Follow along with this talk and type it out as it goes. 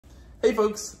Hey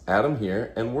folks, Adam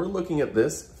here, and we're looking at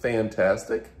this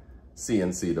fantastic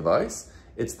CNC device.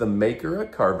 It's the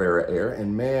Makera Carvera Air,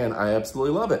 and man, I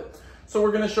absolutely love it. So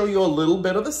we're gonna show you a little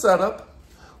bit of the setup,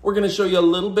 we're gonna show you a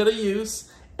little bit of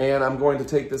use, and I'm going to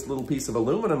take this little piece of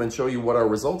aluminum and show you what our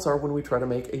results are when we try to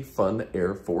make a fun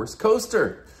Air Force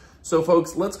coaster. So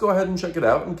folks, let's go ahead and check it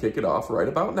out and kick it off right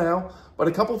about now. But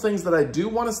a couple things that I do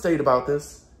wanna state about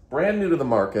this: brand new to the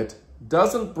market,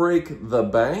 doesn't break the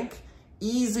bank,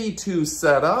 easy to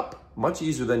set up, much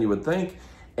easier than you would think,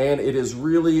 and it is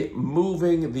really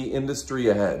moving the industry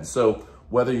ahead. So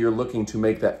whether you're looking to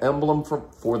make that emblem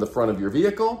for the front of your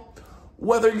vehicle,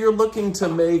 whether you're looking to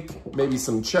make maybe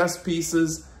some chest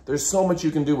pieces, there's so much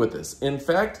you can do with this. In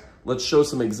fact, let's show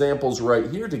some examples right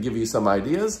here to give you some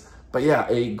ideas. But yeah,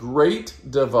 a great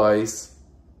device,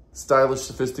 stylish,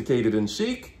 sophisticated, and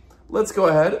chic. Let's go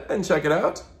ahead and check it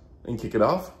out and kick it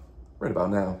off right about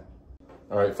now.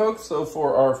 All right, folks, so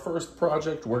for our first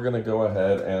project, we're gonna go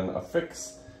ahead and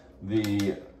affix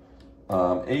the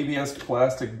ABS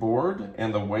plastic board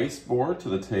and the waste board to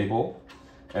the table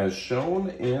as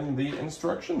shown in the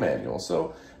instruction manual.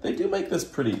 So they do make this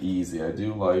pretty easy. I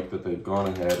do like that they've gone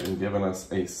ahead and given us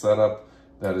a setup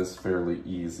that is fairly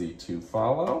easy to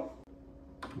follow.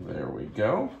 There we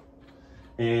go.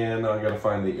 And I gotta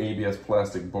find the ABS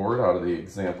plastic board out of the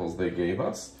examples they gave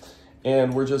us.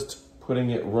 And we're just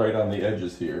putting it right on the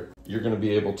edges here. You're gonna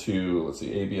be able to, let's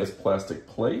see, ABS plastic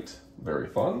plate, very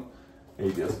fun.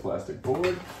 ABS plastic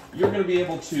board. You're gonna be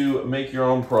able to make your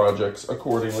own projects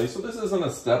accordingly. So this isn't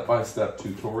a step-by-step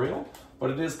tutorial, but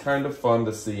it is kind of fun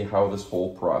to see how this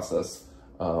whole process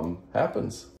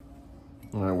happens.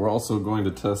 All right, we're also going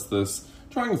to test this,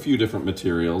 trying a few different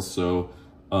materials. So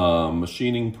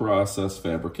machining process,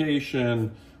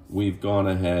 fabrication. We've gone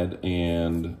ahead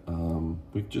and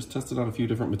we've just tested out a few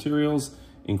different materials,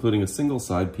 including a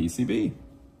single-side PCB.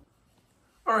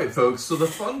 All right, folks, so the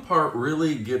fun part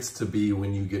really gets to be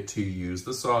when you get to use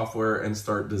the software and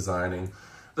start designing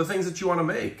the things that you want to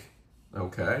make.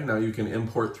 Okay, now you can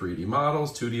import 3D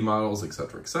models, 2D models,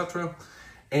 etc., etc.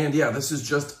 And yeah, this is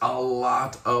just a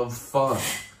lot of fun.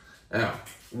 Now,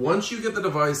 once you get the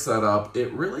device set up,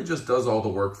 it really just does all the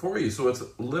work for you. So it's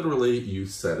literally, you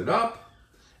set it up,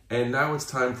 and now it's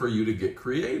time for you to get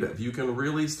creative. You can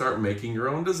really start making your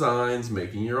own designs,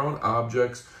 making your own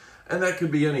objects, and that could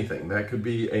be anything. That could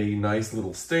be a nice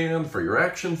little stand for your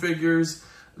action figures.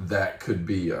 That could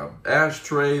be an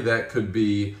ashtray. That could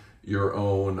be your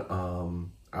own,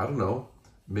 I don't know,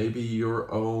 maybe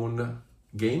your own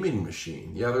gaming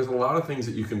machine. Yeah, there's a lot of things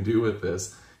that you can do with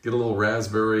this. Get a little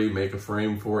Raspberry, make a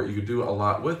frame for it. You could do a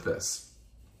lot with this.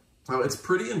 Now, it's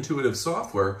pretty intuitive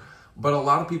software, but a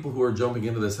lot of people who are jumping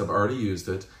into this have already used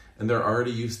it, and they're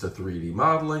already used to 3D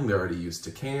modeling, they're already used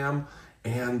to CAM,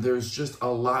 and there's just a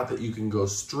lot that you can go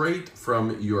straight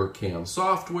from your CAM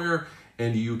software,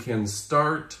 and you can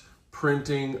start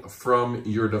printing from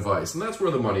your device. And that's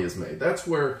where the money is made. That's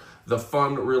where the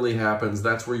fun really happens.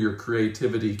 That's where your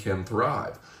creativity can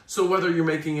thrive. So whether you're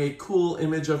making a cool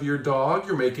image of your dog,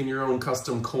 you're making your own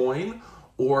custom coin,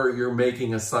 or you're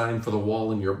making a sign for the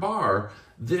wall in your bar,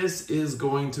 this is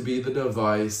going to be the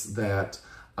device that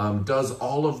does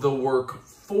all of the work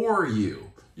for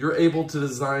you. You're able to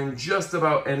design just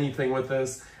about anything with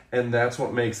this, and that's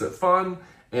what makes it fun.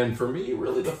 And for me,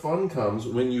 really the fun comes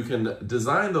when you can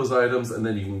design those items and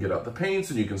then you can get out the paints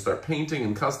and you can start painting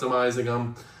and customizing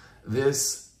them.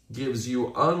 This gives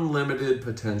you unlimited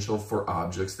potential for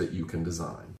objects that you can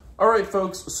design. All right,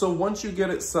 folks, so once you get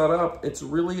it set up, it's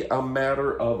really a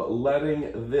matter of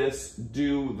letting this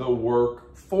do the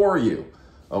work for you,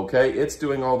 okay? It's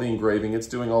doing all the engraving, it's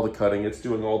doing all the cutting, it's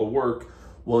doing all the work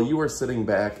while you are sitting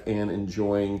back and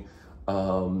enjoying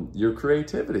your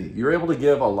creativity. You're able to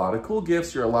give a lot of cool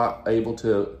gifts, you're able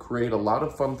to create a lot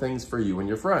of fun things for you and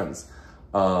your friends.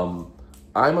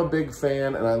 I'm a big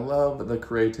fan, and I love the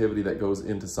creativity that goes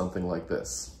into something like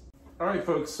this. All right,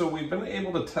 folks, so we've been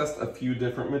able to test a few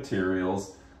different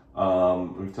materials.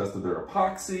 We've tested their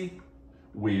epoxy.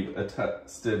 We've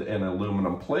tested an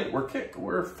aluminum plate.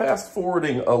 We're fast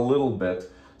forwarding a little bit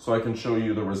so I can show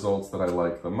you the results that I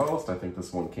like the most. I think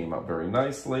this one came out very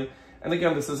nicely. And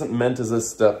again, this isn't meant as a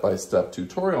step-by-step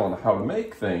tutorial on how to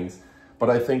make things,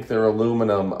 but I think their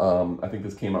aluminum, I think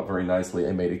this came out very nicely.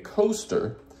 I made a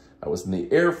coaster. I was in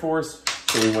the Air Force.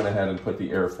 So we went ahead and put the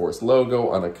Air Force logo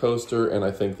on a coaster, and I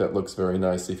think that looks very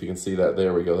nice. If you can see that,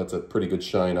 there we go. That's a pretty good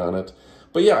shine on it.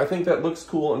 But yeah, I think that looks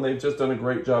cool, and they've just done a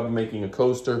great job of making a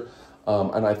coaster.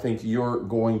 And I think you're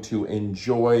going to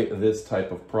enjoy this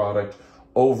type of product.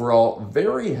 Overall,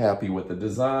 very happy with the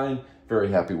design,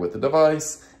 very happy with the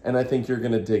device, and I think you're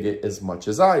gonna dig it as much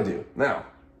as I do. Now,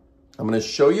 I'm going to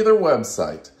show you their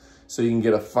website so you can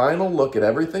get a final look at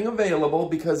everything available,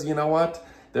 because you know what?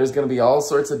 There's going to be all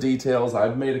sorts of details.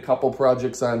 I've made a couple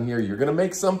projects on here. You're going to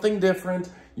make something different.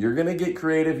 You're going to get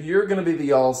creative. You're going to be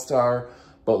the all-star.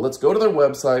 But let's go to their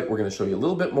website. We're going to show you a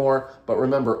little bit more. But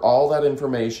remember, all that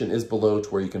information is below to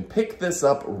where you can pick this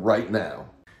up right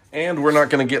now. And we're not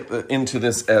going to get into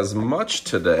this as much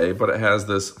today, but it has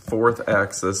this 4th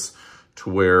axis to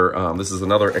where this is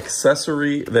another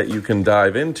accessory that you can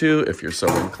dive into if you're so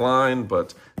inclined,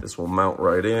 but this will mount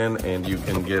right in and you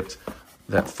can get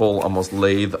that full almost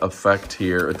lathe effect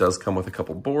here. It does come with a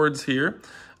couple boards here.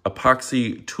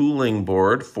 Epoxy tooling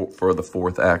board for the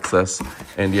 4th axis.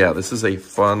 And yeah, this is a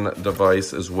fun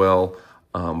device as well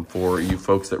for you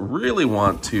folks that really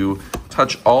want to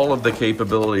touch all of the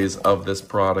capabilities of this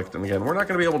product. And again, we're not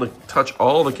going to be able to touch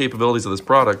all the capabilities of this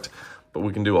product, but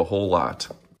we can do a whole lot.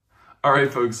 All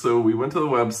right, folks, so we went to the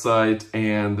website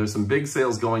and there's some big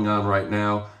sales going on right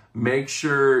now. Make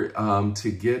sure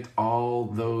to get all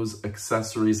those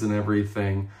accessories and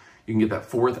everything. You can get that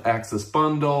 4th axis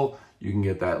bundle. You can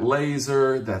get that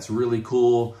laser. That's really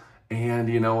cool. And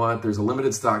you know what? There's a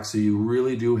limited stock, so you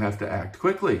really do have to act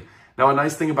quickly. Now, a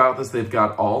nice thing about this, they've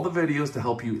got all the videos to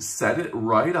help you set it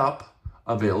right up,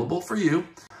 available for you.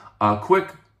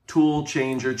 Quick tool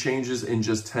changer changes in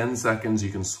just 10 seconds. You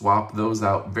can swap those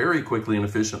out very quickly and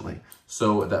efficiently.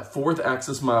 So that 4th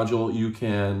axis module, you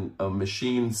can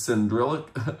machine cylinders,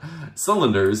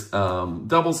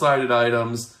 double-sided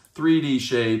items, 3D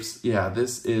shapes. Yeah,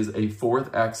 this is a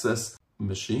 4th axis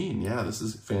machine. Yeah, this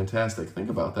is fantastic. Think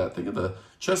about that. Think of the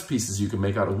chess pieces you can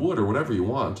make out of wood or whatever you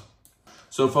want.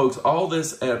 So folks, all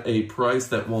this at a price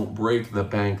that won't break the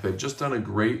bank. They've just done a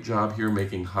great job here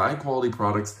making high quality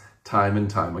products time and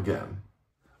time again.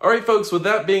 All right, folks, with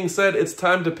that being said, it's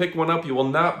time to pick one up. You will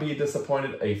not be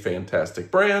disappointed. A fantastic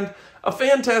brand, a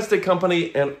fantastic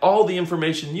company, and all the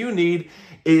information you need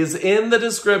is in the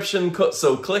description.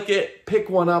 So click it, pick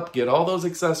one up, get all those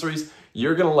accessories.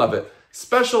 You're going to love it.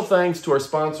 Special thanks to our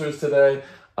sponsors today.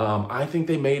 I think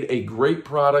they made a great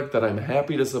product that I'm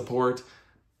happy to support.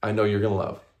 I know you're going to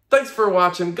love. Thanks for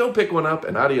watching. Go pick one up,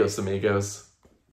 and adios, amigos.